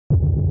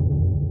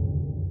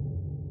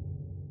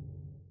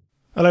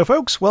Hello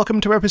folks,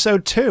 welcome to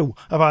episode 2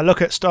 of our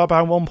look at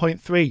Starbound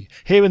 1.3,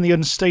 here in the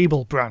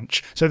unstable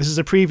branch. So this is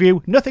a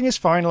preview, nothing is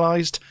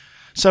finalised,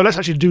 so let's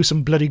actually do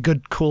some bloody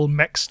good cool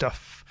mech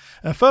stuff.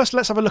 First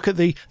let's have a look at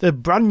the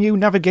brand new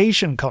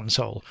navigation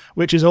console,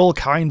 which is all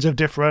kinds of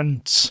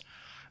different.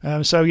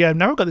 So yeah,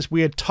 now we've got this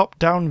weird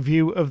top-down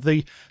view of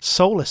the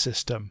solar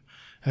system.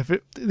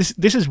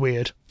 This is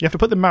weird. You have to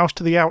put the mouse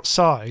to the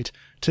outside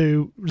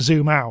to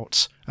zoom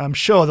out. I'm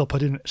sure they'll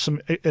put in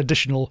some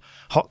additional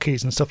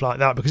hotkeys and stuff like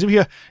that, because if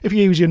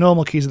you use your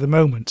normal keys at the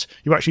moment,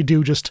 you actually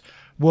do just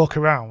walk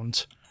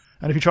around,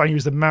 and if you try and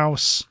use the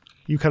mouse,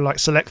 you can like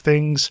select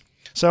things.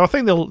 So I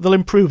think they'll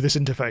improve this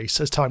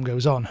interface as time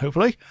goes on,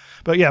 hopefully.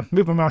 But yeah,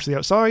 move my mouse to the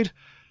outside,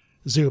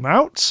 zoom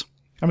out,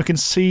 and we can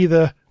see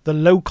the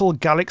local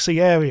galaxy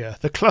area,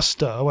 the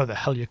cluster, or whatever the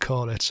hell you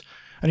call it.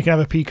 And you can have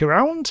a peek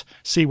around,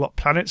 see what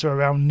planets are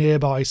around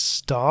nearby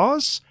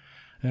stars,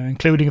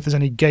 including if there's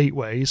any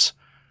gateways.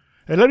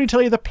 It'll only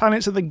tell you the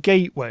planets and the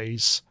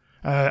gateways,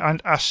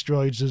 and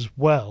asteroids as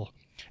well.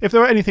 If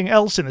there are anything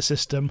else in the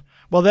system,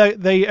 well,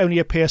 they only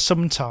appear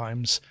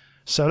sometimes.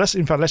 So let's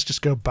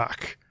just go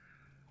back.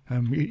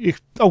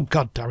 Oh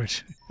god damn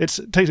it! It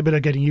takes a bit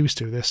of getting used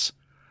to this.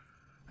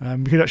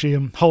 You can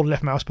actually hold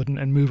left mouse button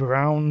and move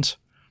around.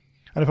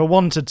 And if I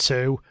wanted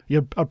to,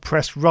 I'd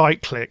press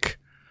right click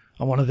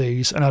on one of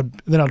these, and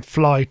then I'd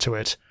fly to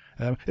it.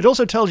 It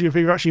also tells you if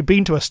you've actually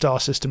been to a star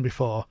system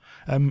before.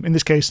 In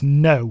this case,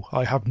 no,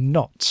 I have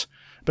not.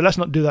 But let's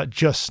not do that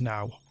just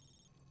now.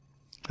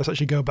 Let's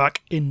actually go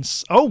back in.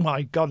 Oh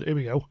my god, here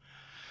we go.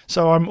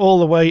 So I'm all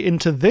the way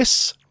into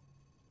this.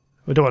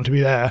 We don't want to be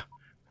there.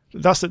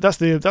 That's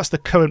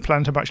the current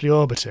planet I'm actually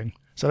orbiting.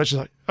 So let's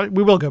just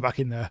we will go back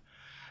in there.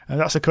 And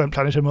that's the current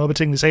planet I'm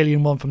orbiting. This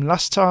alien one from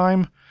last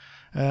time.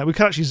 We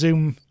can actually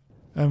zoom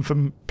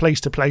from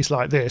place to place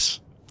like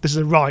this. This is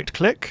a right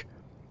click.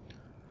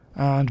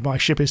 And my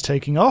ship is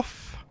taking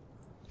off.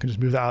 I can just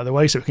move that out of the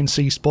way so we can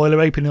see Spoiler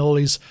Ape in all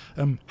his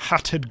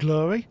hatted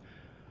glory.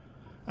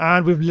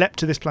 And we've leapt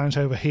to this planet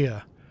over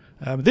here.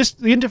 The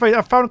interface,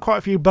 I've found quite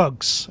a few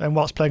bugs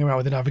whilst playing around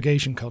with the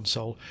navigation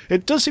console.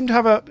 It does seem to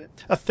have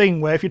a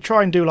thing where if you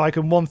try and do like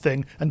one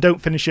thing and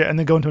don't finish it and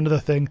then go into another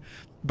thing,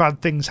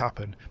 bad things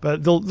happen.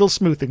 But they'll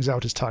smooth things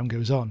out as time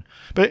goes on.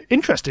 But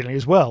interestingly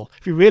as well,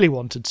 if you really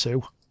wanted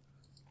to...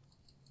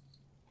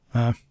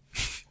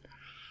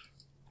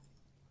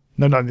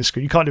 No, not in this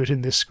screen. You can't do it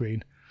in this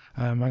screen.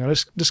 Hang on,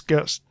 let's just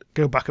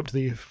go back up to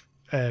the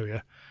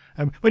area.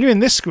 When you're in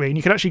this screen,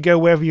 you can actually go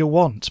wherever you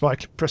want by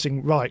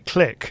pressing right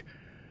click.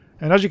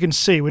 And as you can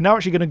see, we're now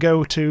actually going to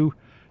go to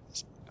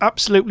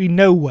absolutely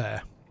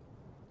nowhere.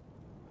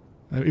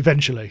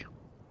 Eventually.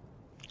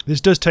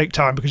 This does take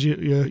time because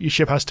your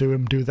ship has to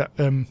do that.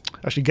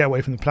 Actually get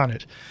away from the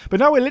planet. But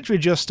now we're literally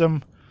just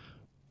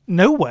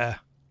nowhere.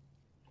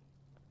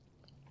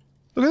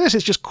 Look at this.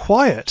 It's just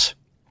quiet.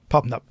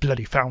 Apart from that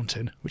bloody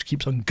fountain, which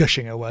keeps on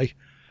gushing away.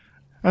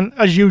 And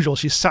as usual,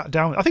 she's sat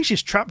down. I think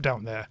she's trapped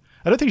down there.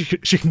 I don't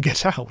think she can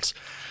get out.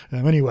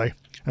 Anyway,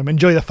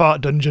 enjoy the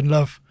fart dungeon,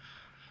 love.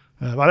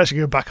 I'll actually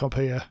go back up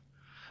here.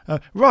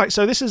 Right,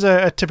 so this is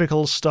a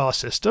typical star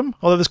system,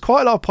 although there's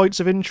quite a lot of points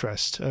of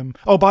interest.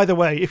 Oh, by the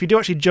way, if you do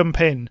actually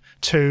jump in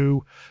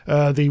to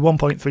the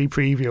 1.3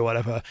 preview or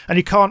whatever, and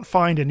you can't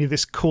find any of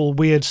this cool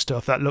weird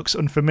stuff that looks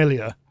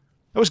unfamiliar,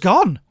 it was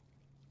gone.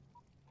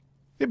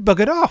 It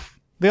buggered off.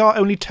 They are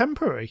only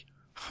temporary.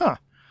 Huh.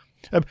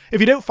 If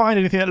you don't find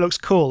anything that looks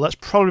cool, that's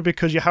probably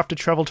because you have to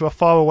travel to a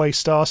faraway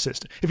star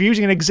system. If you're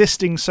using an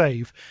existing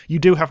save, you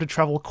do have to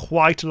travel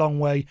quite a long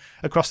way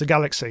across the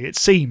galaxy, it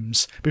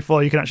seems,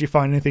 before you can actually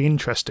find anything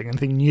interesting,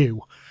 anything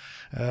new.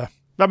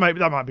 That might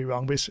be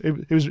wrong, but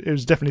it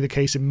was definitely the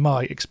case in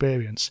my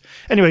experience.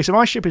 Anyway, so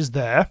my ship is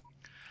there.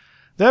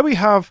 There we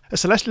have a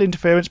celestial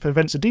interference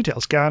prevents a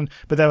detail scan,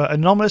 but there are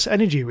anomalous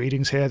energy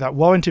readings here that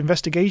warrant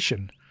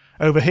investigation.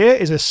 Over here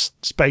is a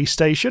space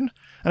station,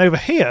 and over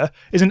here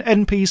is an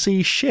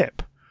NPC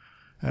ship.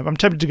 I'm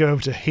tempted to go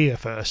over to here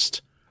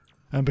first,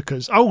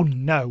 because oh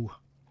no,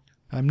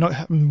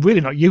 I'm really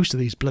not used to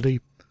these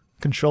bloody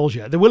controls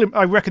yet.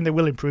 I reckon they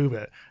will improve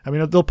it. I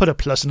mean, they'll put a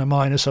plus and a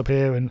minus up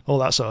here and all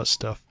that sort of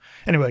stuff.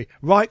 Anyway,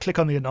 right click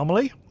on the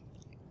anomaly,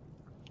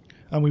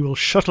 and we will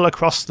shuttle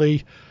across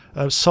the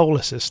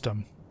solar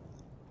system.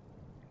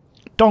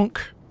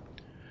 Donk.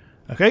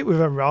 Okay, we've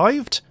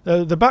arrived.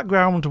 The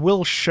background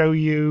will show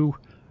you...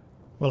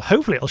 Well,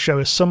 hopefully it'll show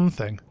us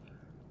something.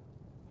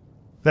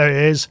 There it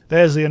is.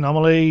 There's the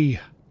anomaly.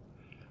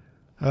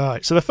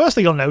 Alright, so the first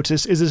thing you'll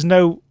notice is there's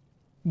no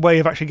way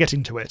of actually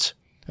getting to it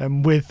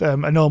with a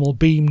normal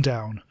beam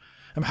down.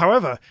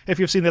 However, if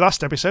you've seen the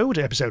last episode,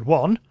 episode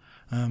 1,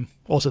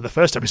 also the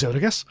first episode, I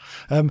guess,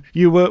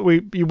 you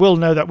will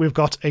know that we've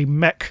got a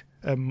mech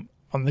on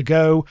the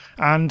go,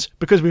 and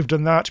because we've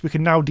done that, we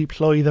can now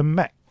deploy the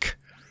mech.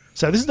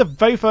 So this is the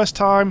very first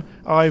time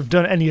I've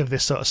done any of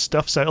this sort of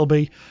stuff, so it'll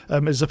be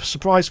as a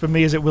surprise for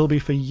me as it will be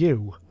for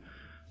you.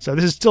 So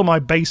this is still my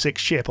basic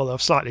ship, although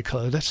I've slightly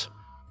coloured it.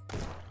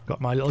 Got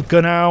my little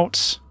gun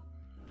out.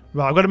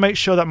 Right, I've got to make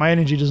sure that my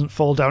energy doesn't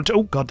fall down to...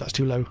 Oh god, that's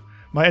too low.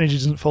 my energy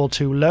doesn't fall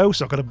too low,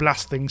 so I've got to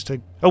blast things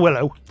to... Oh,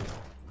 hello.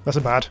 That's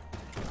a bad.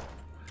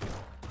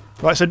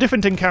 Right, so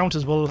different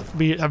encounters will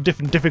have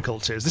different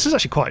difficulties. This is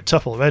actually quite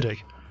tough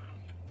already,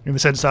 in the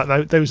sense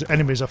that those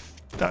enemies are...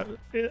 That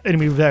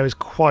enemy there is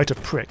quite a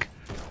prick.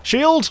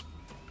 Shield!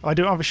 I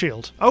don't have a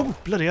shield. Oh,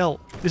 bloody hell.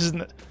 This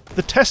isn't...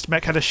 The test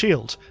mech had a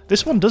shield.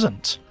 This one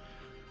doesn't.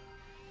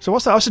 So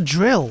what's that? Oh, it's a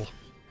drill.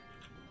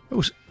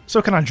 Oh,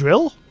 so can I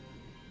drill?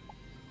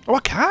 Oh, I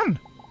can!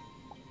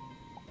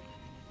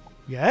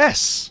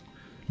 Yes!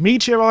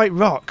 Meteorite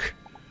rock.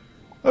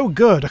 Oh,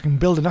 good. I can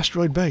build an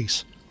asteroid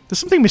base. There's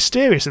something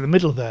mysterious in the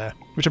middle there,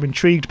 which I'm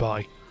intrigued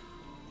by.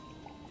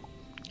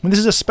 And this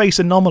is a space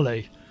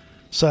anomaly.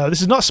 So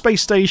this is not a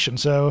space station,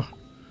 so...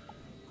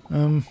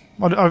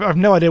 I've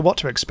no idea what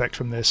to expect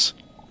from this.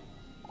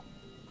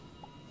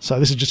 So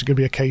this is just going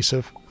to be a case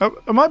of... Oh,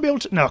 I might be able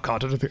to... No, I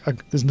can't. I don't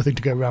think, there's nothing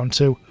to go around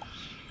to.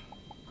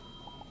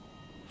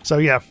 So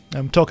yeah,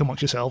 talk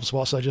amongst yourselves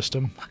whilst I just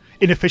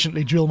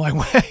inefficiently drill my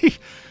way.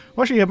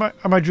 Well, actually,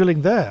 am I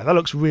drilling there? That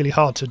looks really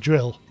hard to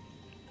drill.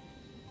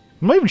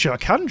 I'm not even sure I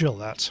can drill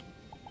that.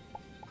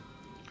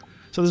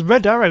 So there's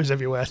red arrows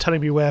everywhere telling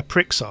me where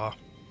pricks are.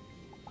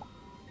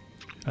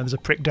 And there's a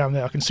prick down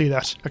there. I can see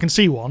that. I can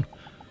see one.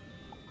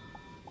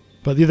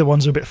 But the other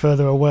ones are a bit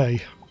further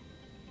away.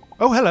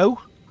 Oh, hello.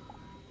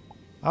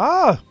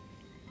 Ah!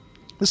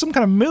 There's some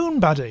kind of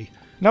moon baddie.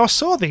 Now, I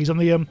saw these on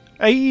the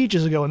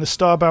ages ago on the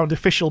Starbound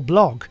official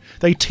blog.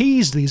 They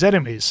teased these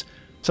enemies.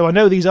 So I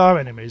know these are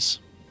enemies.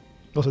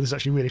 Also, this is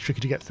actually really tricky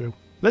to get through.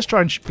 Let's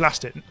try and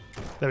blast it.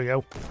 There we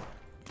go.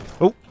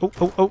 Oh, oh,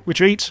 oh, oh,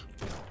 retreat.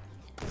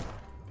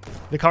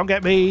 They can't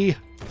get me.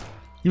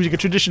 Using a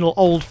traditional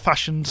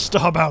old-fashioned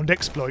Starbound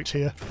exploit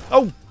here.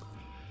 Oh!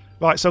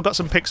 Right, so I've got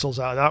some pixels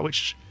out of that,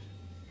 which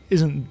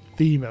isn't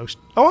the most...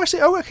 Oh, I see.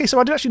 Oh, okay, so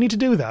I did actually need to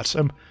do that.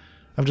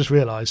 I've just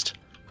realised.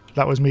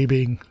 That was me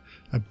being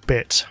a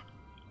bit...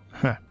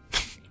 Huh.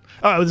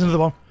 Oh, there's another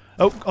one.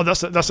 Oh,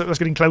 that's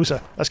getting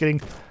closer. That's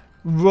getting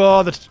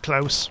rather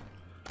close.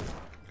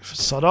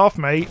 Sod off,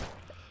 mate.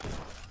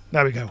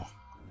 There we go.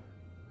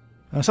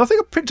 So I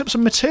think I picked up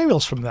some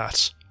materials from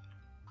that.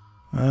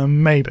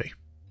 Maybe.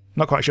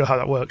 Not quite sure how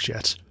that works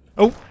yet.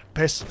 Oh,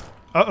 piss.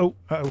 Uh-oh,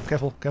 uh-oh,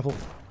 careful, careful.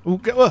 Ooh,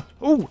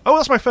 oh,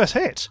 that's my first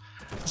hit.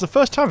 It's the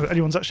first time that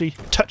anyone's actually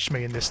touched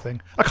me in this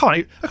thing. I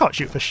can't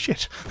shoot for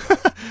shit.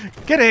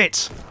 Get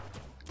it!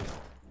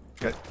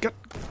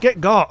 Get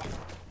got!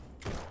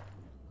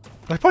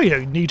 I probably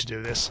don't need to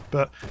do this,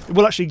 but it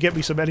will actually get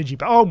me some energy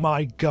back. Oh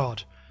my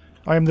god.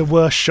 I am the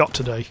worst shot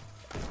today.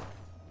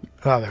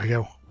 Ah, there we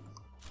go.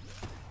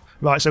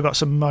 Right, so I've got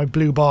some of my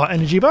blue bar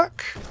energy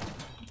back.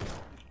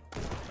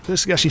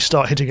 Let's actually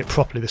start hitting it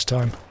properly this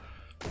time.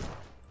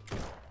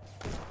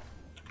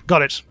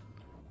 Got it.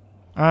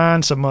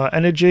 And some more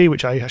energy,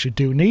 which I actually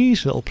do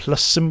need. A little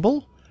plus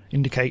symbol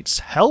indicates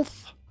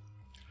health.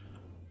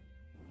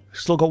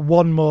 Still got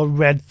one more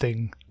red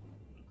thing,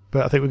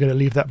 but I think we're going to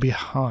leave that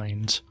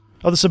behind.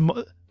 Oh, there's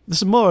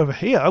some more over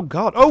here. Oh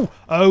god. Oh,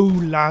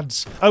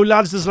 lads. Oh,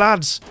 lads, there's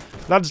lads.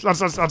 Lads.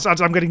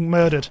 I'm getting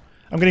murdered.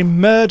 I'm getting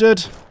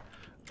murdered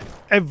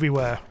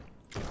everywhere.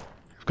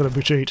 I've got to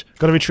retreat.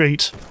 Got to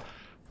retreat.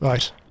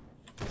 Right.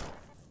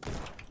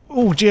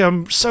 Oh, gee,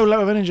 I'm so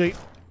low of energy.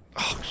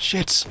 Oh,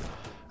 shit.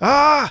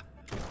 Ah!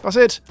 That's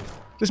it.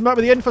 This might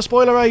be the end for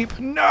Spoiler Ape.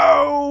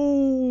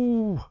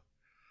 No!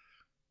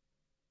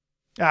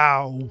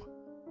 Ow.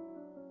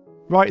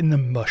 Right in the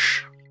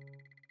mush.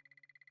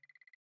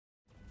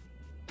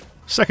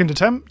 Second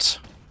attempt.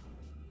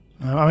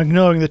 I'm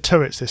ignoring the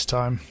turrets this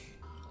time.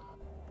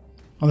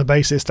 On the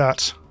basis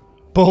that...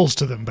 balls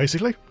to them,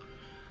 basically.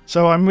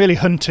 So I'm really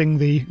hunting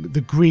the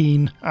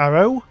green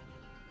arrow.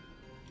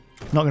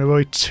 Not going to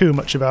worry too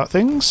much about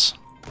things.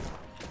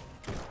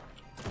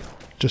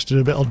 Just do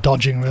a bit of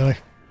dodging, really.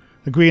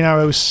 The green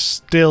arrow's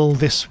still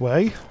this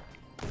way.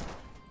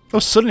 Oh,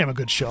 suddenly I'm a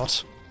good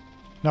shot.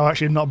 No,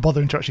 actually, I'm not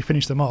bothering to actually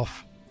finish them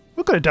off.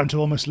 We've got it down to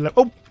almost...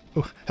 Oh,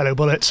 hello,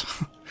 bullet.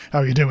 How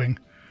are you doing?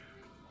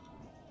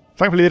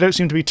 Thankfully, there don't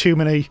seem to be too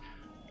many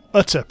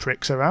utter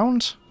pricks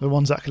around. The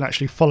ones that can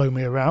actually follow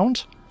me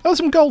around. Oh, there's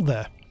some gold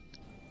there.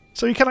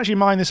 So you can actually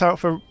mine this out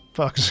for...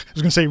 I was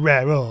going to say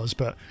rare ores,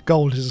 but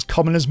gold is as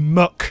common as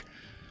muck.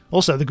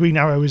 Also, the green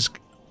arrow is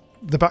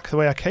the back the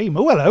way I came.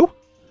 Oh, hello.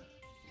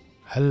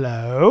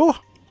 Hello.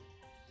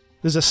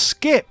 There's a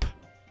skip.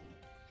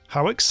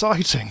 How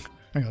exciting.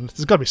 Hang on,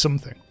 there's got to be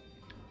something.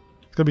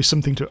 There's got to be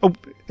something to... Oh,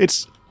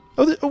 it's...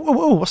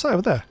 Oh, what's that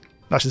over there?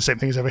 Actually, the same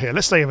thing as over here.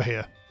 Let's stay over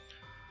here.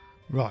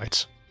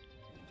 Right.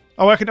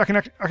 Oh, I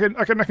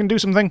can do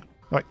something.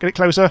 Right, get it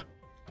closer.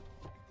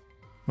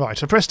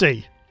 Right, I pressed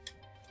E.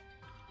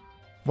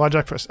 Why did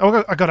I press...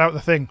 Oh, I got out the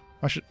thing.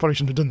 Probably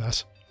shouldn't have done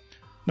that.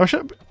 No, I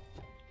should...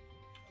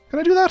 Can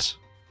I do that?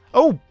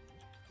 Oh!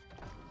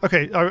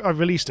 Okay, I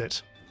released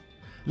it.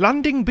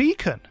 Landing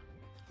beacon.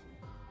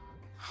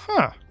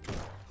 Huh.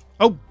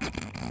 Oh!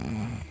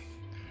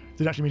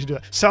 Didn't actually mean to do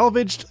that.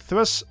 Salvaged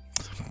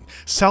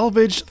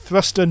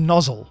thruster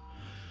nozzle.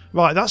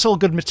 Right, that's all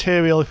good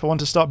material if I want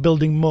to start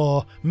building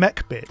more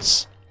mech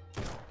bits.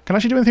 Can I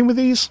actually do anything with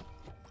these?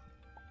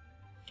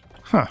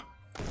 Huh.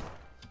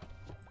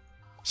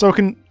 So I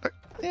can...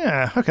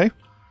 yeah, okay.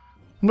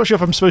 I'm not sure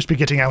if I'm supposed to be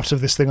getting out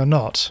of this thing or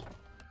not,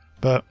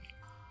 but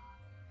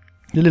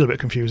a little bit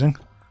confusing.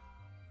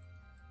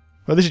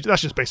 Well,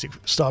 that's just basic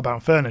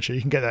Starbound furniture.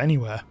 You can get that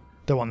anywhere.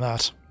 Don't want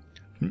that.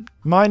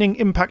 Mining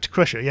impact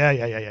crusher.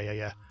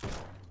 Yeah.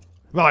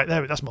 Right,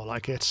 that's more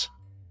like it.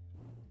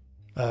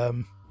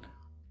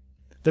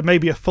 There may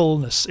be a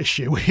fullness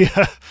issue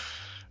here.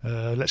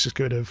 Let's just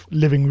get rid of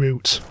living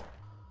root.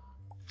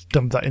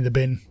 Dump that in the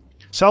bin.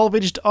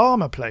 Salvaged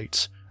armour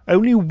plates.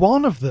 Only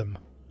one of them.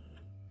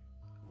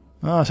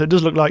 Ah, so it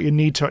does look like you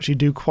need to actually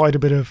do quite a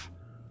bit of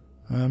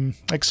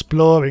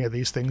exploring of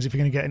these things if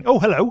you're going to get in. Oh,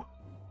 hello!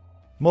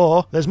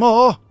 More! There's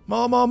more!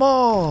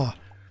 More!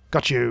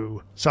 Got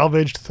you!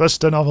 Salvaged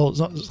thruster novel.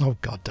 Oh,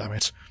 god damn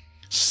it.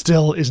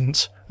 Still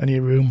isn't any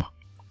room.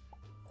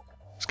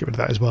 Let's get rid of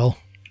that as well.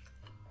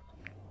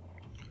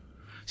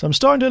 So I'm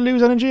starting to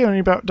lose energy, only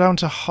about down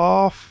to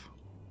half.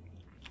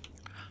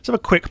 Let's have a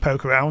quick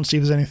poke around, see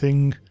if there's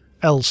anything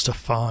else to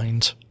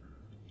find.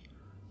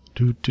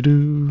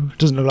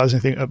 Doesn't look like there's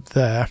anything up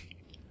there.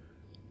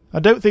 I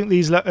don't think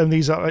these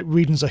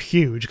regions are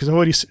huge, because I've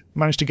already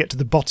managed to get to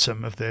the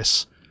bottom of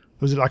this.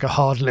 Was it like a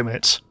hard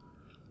limit?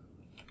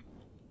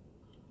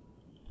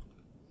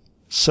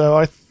 So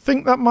I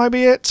think that might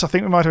be it. I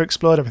think we might have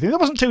explored everything. That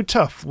wasn't too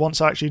tough once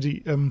I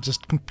actually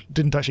just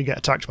didn't actually get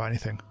attacked by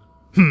anything.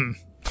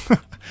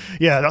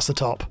 Yeah, that's the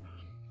top.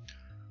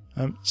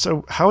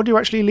 So how do you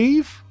actually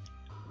leave?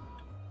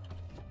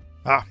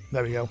 Ah,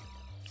 there we go.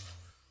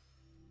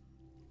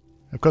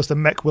 Of course, the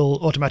mech will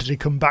automatically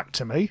come back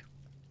to me.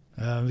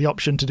 The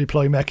option to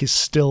deploy mech is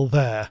still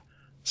there.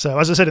 So,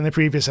 as I said in the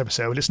previous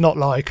episode, it's not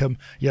like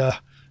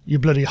your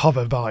bloody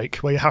hover bike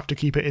where you have to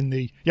keep it in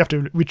the... You have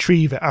to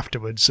retrieve it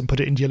afterwards and put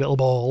it into your little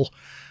ball.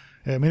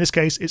 In this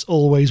case, it's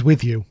always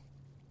with you.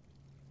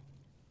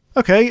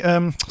 Okay,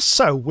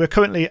 so we're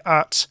currently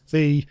at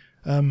the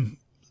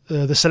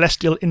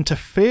celestial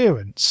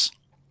interference.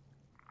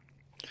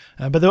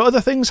 But there are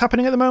other things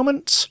happening at the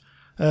moment.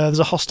 There's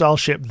a hostile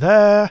ship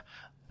there.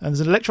 And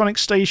there's an electronic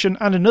station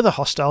and another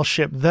hostile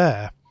ship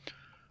there.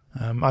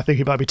 I think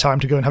it might be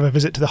time to go and have a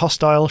visit to the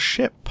hostile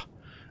ship.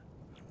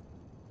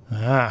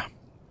 Ah.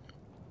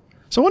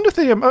 So I wonder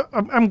if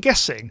I'm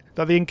guessing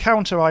that the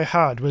encounter I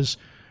had was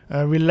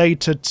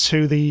related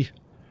to the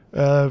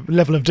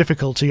level of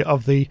difficulty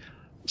of the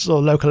sort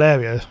of local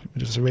area.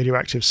 It was a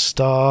radioactive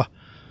star.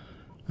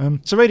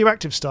 It's a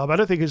radioactive star, but I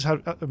don't think it's...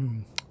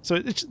 so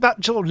it's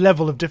that sort of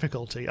level of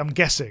difficulty, I'm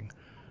guessing.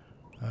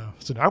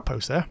 It's an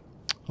outpost there.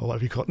 Or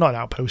whatever you call it. Not an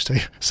outpost,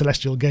 a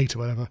celestial gate or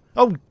whatever.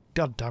 Oh,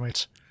 god damn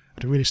it. I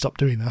have to really stop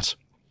doing that.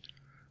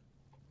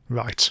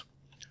 Right.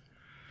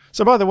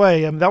 So by the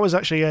way, that was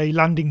actually a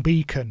landing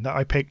beacon that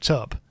I picked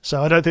up.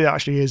 So I don't think that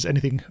actually is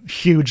anything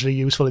hugely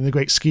useful in the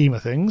great scheme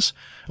of things.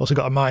 Also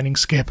got a mining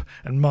skip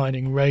and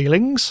mining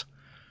railings.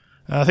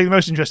 I think the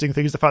most interesting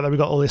thing is the fact that we've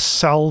got all this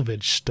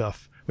salvage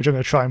stuff, which I'm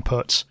going to try and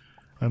put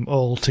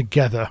all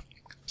together.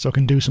 So I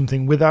can do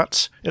something with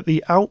that at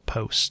the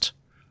outpost.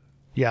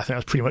 Yeah, I think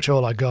that's pretty much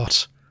all I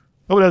got.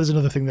 Oh no, there's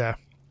another thing there.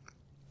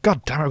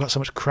 God damn it, I've got so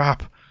much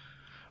crap.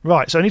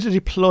 Right, so I need to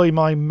deploy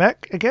my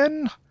mech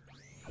again.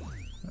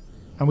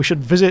 And we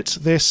should visit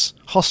this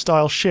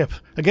hostile ship.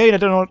 Again, I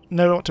don't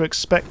know what to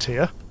expect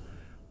here.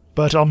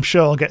 But I'm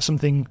sure I'll get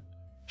something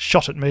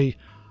shot at me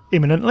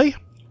imminently.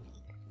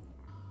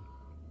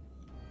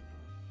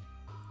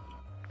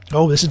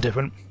 Oh, this is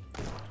different.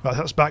 Right,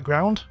 that's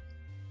background.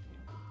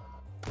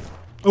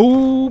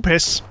 Ooh,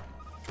 piss.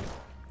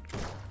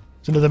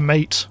 It's another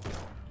mate.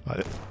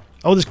 Right.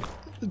 Oh, there's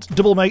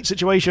double mate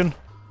situation.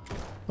 Oh,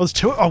 there's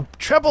two. Oh,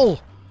 treble!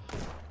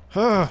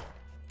 Right,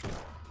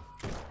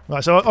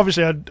 so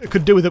obviously I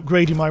could do with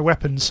upgrading my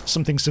weapons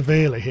something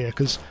severely here,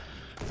 because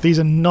these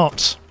are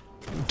not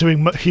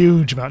doing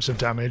huge amounts of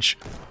damage.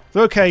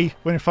 They're okay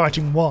when you're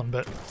fighting one,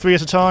 but 3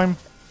 at a time.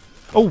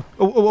 Oh!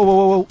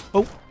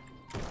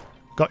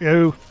 Got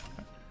you.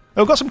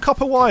 Oh, got some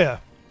copper wire.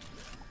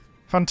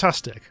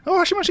 Fantastic. Oh,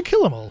 I actually managed to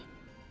kill them all.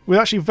 With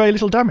actually very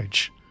little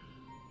damage.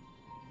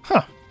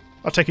 Huh.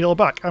 I'll take it all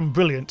back. I'm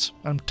brilliant.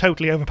 I'm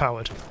totally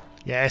overpowered.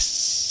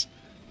 Yes.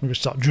 We're going to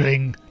start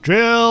drilling.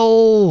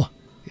 Drill!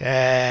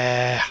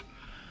 Yeah.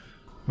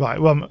 Right,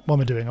 what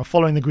am I doing? I'm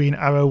following the green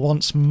arrow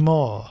once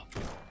more.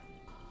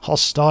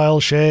 Hostile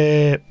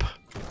ship.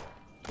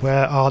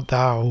 Where art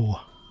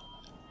thou?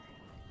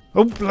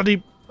 Oh,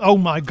 bloody... Oh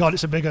my god,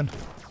 it's a big one.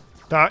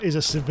 That is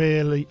a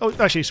severely... Oh,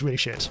 actually, it's really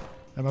shit.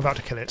 I'm about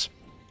to kill it.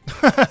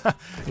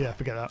 Yeah,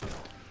 forget that.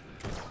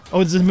 Oh,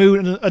 there's a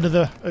moon,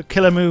 another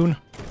killer moon.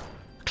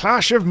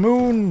 Clash of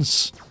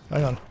moons!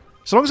 Hang on.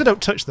 So long as I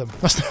don't touch them.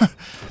 That's the,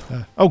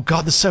 oh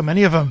god, there's so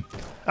many of them.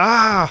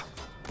 Ah!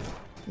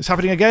 It's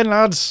happening again,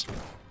 lads.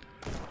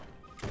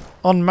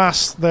 En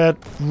masse, they're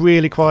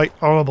really quite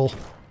horrible. Is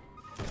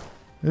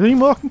there any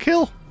more I can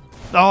kill?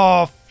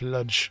 Oh,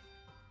 fludge.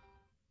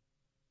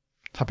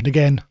 It's happened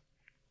again.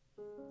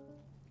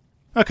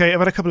 Okay, I've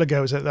had a couple of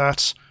goes at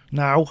that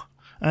now.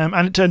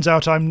 and it turns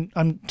out I'm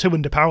too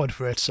underpowered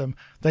for it.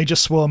 They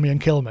just swarm me and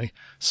kill me.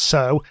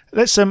 So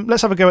let's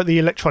have a go at the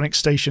electronic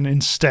station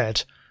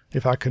instead.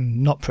 If I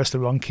can not press the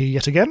wrong key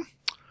yet again.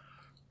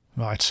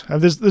 Right,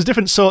 there's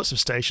different sorts of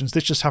stations.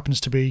 This just happens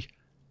to be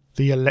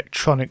the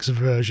electronics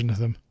version of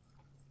them.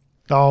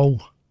 Oh,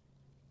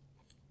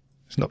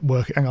 it's not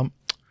working. Hang on,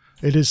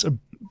 it is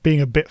being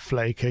a bit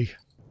flaky.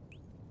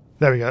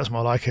 There we go. That's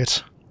more like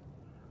it.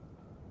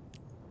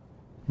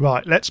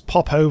 Right, let's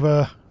pop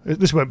over.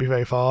 This won't be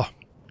very far.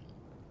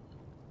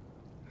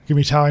 Give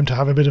me time to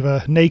have a bit of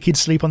a naked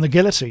sleep on the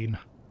guillotine.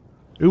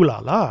 Ooh la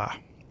la.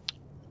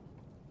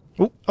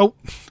 Oh,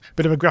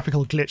 bit of a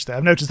graphical glitch there.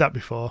 I've noticed that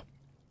before.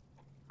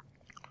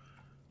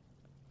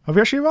 Have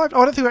we actually arrived?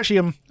 Oh, I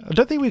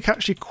don't think we've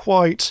actually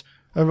quite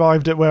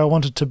arrived at where I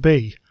wanted to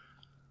be.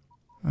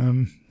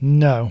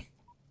 No.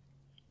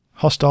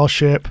 Hostile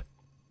ship.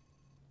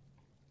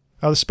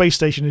 Oh, the space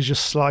station is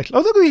just slightly...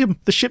 Oh,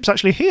 look, the ship's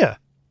actually here.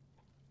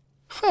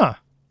 Huh.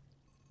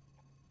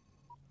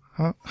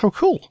 How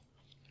cool.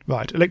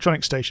 Right,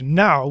 electronic station.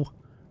 Now,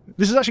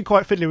 this is actually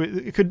quite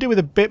fiddly. It could do with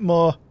a bit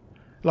more,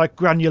 like,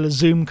 granular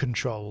zoom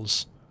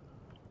controls.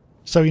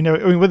 So, you know,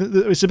 I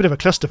mean, it's a bit of a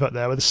clusterfuck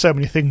there, where there's so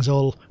many things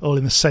all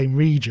in the same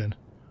region.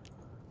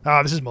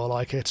 Ah, this is more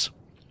like it.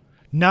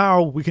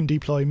 Now we can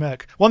deploy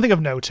mech. One thing I've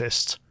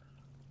noticed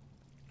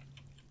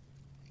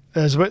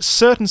is with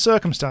certain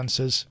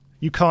circumstances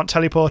you can't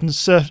teleport, and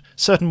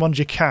certain ones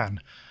you can.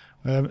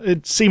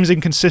 It seems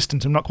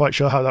inconsistent. I'm not quite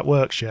sure how that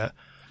works yet.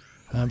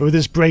 But with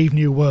this brave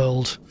new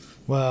world,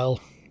 well,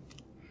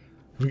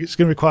 it's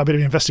going to require a bit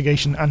of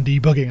investigation and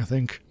debugging, I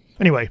think.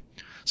 Anyway,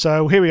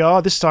 so here we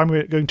are. This time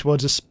we're going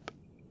towards a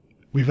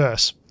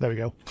reverse. There we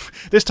go.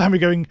 This time we're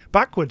going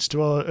backwards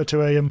to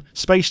a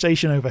space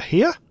station over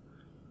here.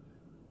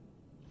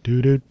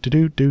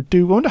 I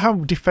wonder how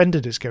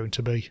defended it's going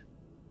to be.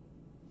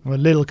 I'm a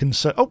little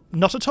concerned. Oh,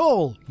 not at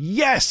all.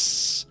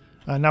 Yes!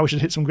 And now we should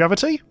hit some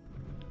gravity.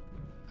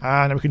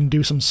 And we can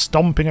do some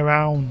stomping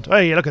around.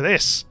 Hey, look at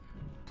this.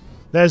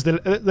 There's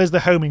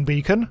the homing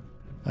beacon.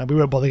 We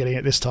won't bother getting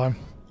it this time.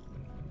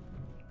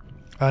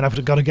 And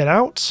I've got to get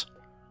out.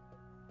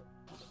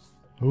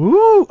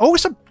 Ooh! Oh,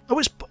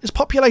 it's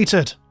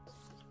populated.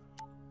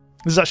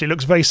 This actually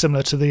looks very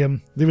similar to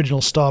the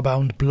original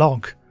Starbound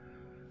blog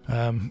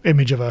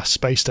image of a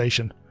space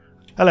station.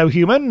 Hello,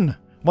 human.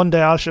 One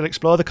day I shall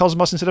explore the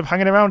cosmos instead of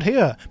hanging around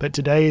here, but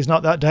today is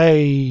not that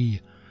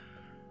day.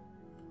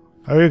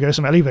 Oh, here we go,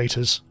 some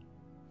elevators.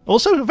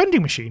 Also a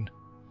vending machine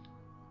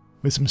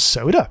with some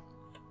soda.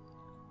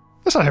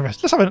 Let's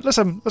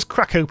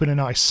crack open a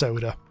nice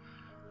soda,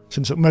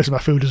 since most of my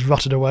food has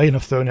rotted away and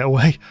I've thrown it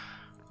away.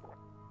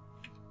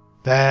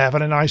 There, I've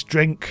had a nice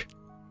drink,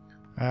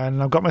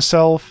 and I've got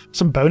myself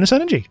some bonus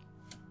energy.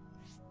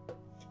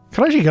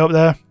 Can I actually go up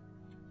there?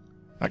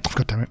 Oh,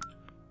 God damn it!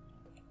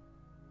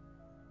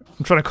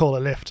 I'm trying to call a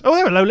lift. Oh,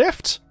 hello,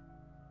 lift.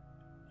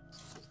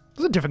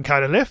 There's a different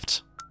kind of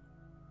lift.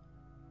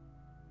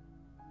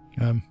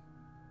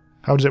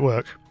 How does it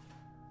work?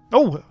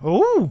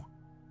 Oh!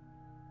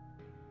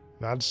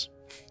 Lads.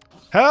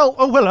 Hell!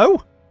 Oh,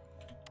 hello!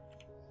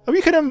 Oh,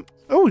 you can,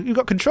 oh, you've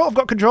got control. I've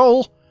got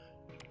control.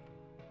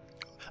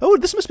 Oh,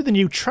 this must be the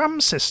new tram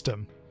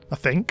system, I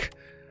think.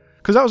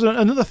 Because that was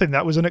another thing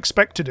that was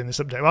unexpected in this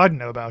update. Well, I didn't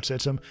know about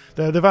it.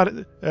 They've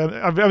added,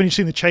 I've only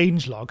seen the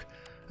changelog.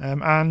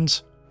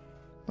 And...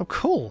 Oh,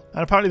 cool.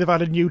 And apparently they've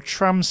added new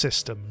tram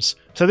systems.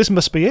 So this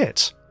must be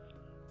it.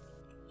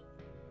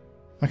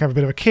 I can have a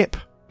bit of a kip.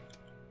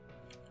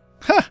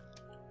 Ha!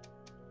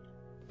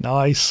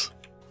 Nice.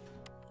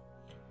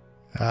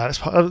 Let's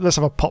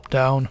have a pop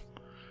down.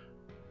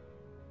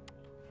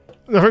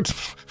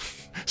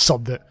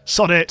 Sod it.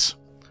 Sod it!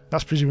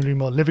 That's presumably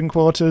more living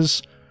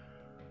quarters.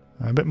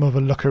 A bit more of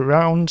a look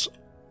around.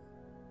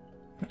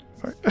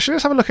 Actually,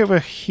 let's have a look over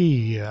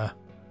here.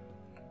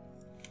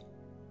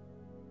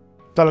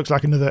 That looks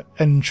like another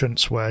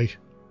entranceway.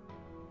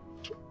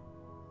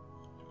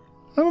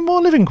 Oh,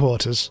 more living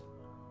quarters.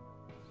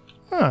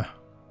 Huh.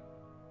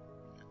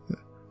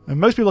 And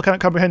most people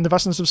can't comprehend the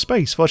vastness of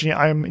space. Fortunately,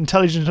 I am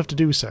intelligent enough to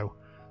do so.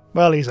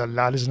 Well, he's a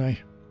lad, isn't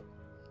he?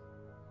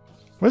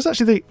 Where's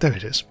actually the... There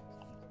it is.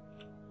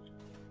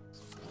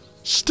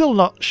 Still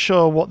not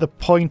sure what the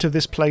point of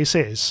this place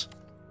is.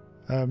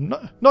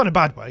 Not in a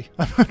bad way.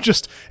 I'm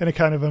just in a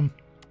kind of... Well,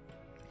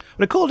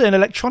 they called it an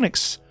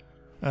electronics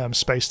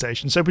space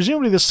station, so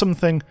presumably there's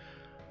something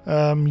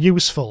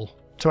useful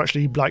to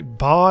actually, like,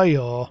 buy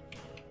or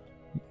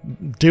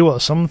do or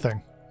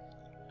something.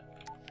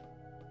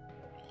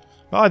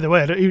 Either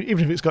way,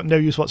 even if it's got no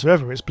use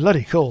whatsoever, it's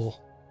bloody cool.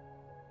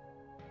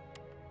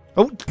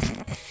 Oh!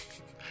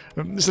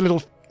 It's a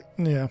little...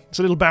 Yeah, it's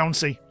a little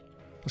bouncy.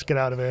 Let's get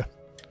out of here.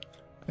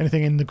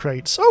 Anything in the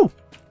crates? Oh!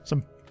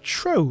 Some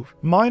trove.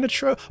 Minor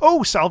trove.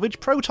 Oh! Salvage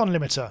proton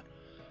limiter.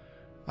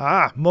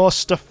 Ah! More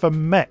stuff for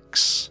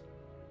mechs.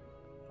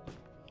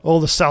 All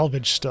the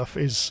salvage stuff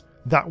is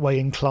that way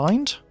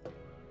inclined.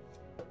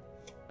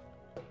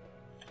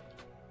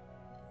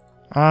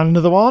 And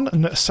another one.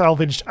 A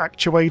salvaged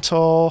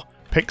actuator.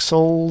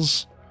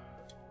 Pixels.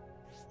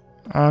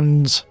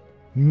 And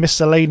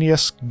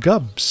miscellaneous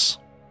gubs.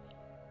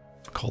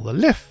 Call the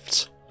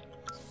lift.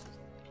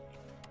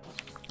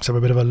 Let's have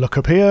a bit of a look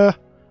up here.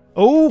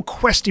 Oh,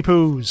 Questy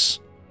Poos!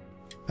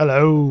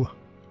 Hello.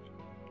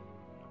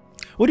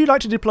 Would you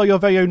like to deploy your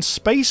very own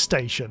space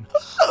station?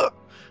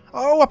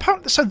 Oh,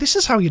 apparently, so this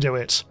is how you do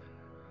it.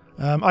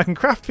 I can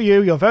craft for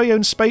you your very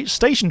own space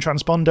station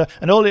transponder,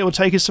 and all it will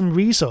take is some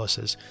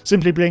resources.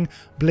 Simply bling,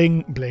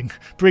 bling, bling.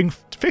 Bring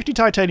 50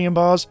 titanium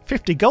bars,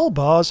 50 gold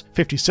bars,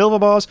 50 silver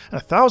bars,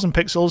 and 1,000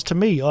 pixels to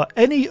me or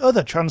any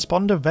other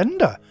transponder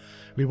vendor.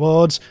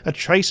 Rewards, a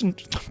trace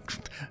and...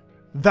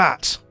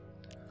 that.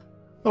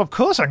 Well, of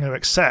course I'm going to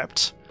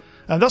accept.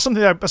 And that's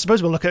something I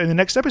suppose we'll look at in the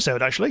next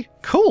episode, actually.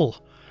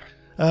 Cool.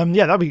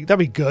 Yeah, that'd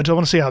be good. I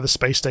want to see how the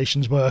space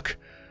stations work.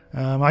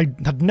 I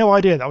had no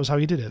idea that was how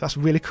you did it. That's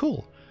really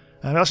cool.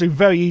 And actually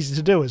very easy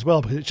to do as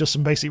well, because it's just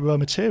some basic raw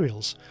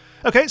materials.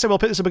 Okay, so we'll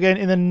pick this up again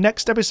in the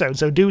next episode,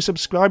 so do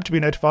subscribe to be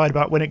notified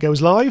about when it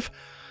goes live.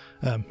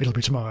 It'll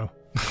be tomorrow.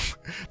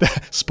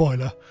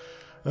 Spoiler.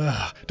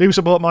 Do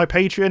support my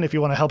Patreon if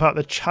you want to help out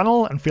the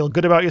channel and feel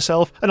good about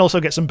yourself, and also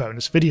get some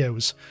bonus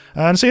videos.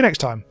 And see you next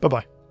time.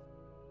 Bye-bye.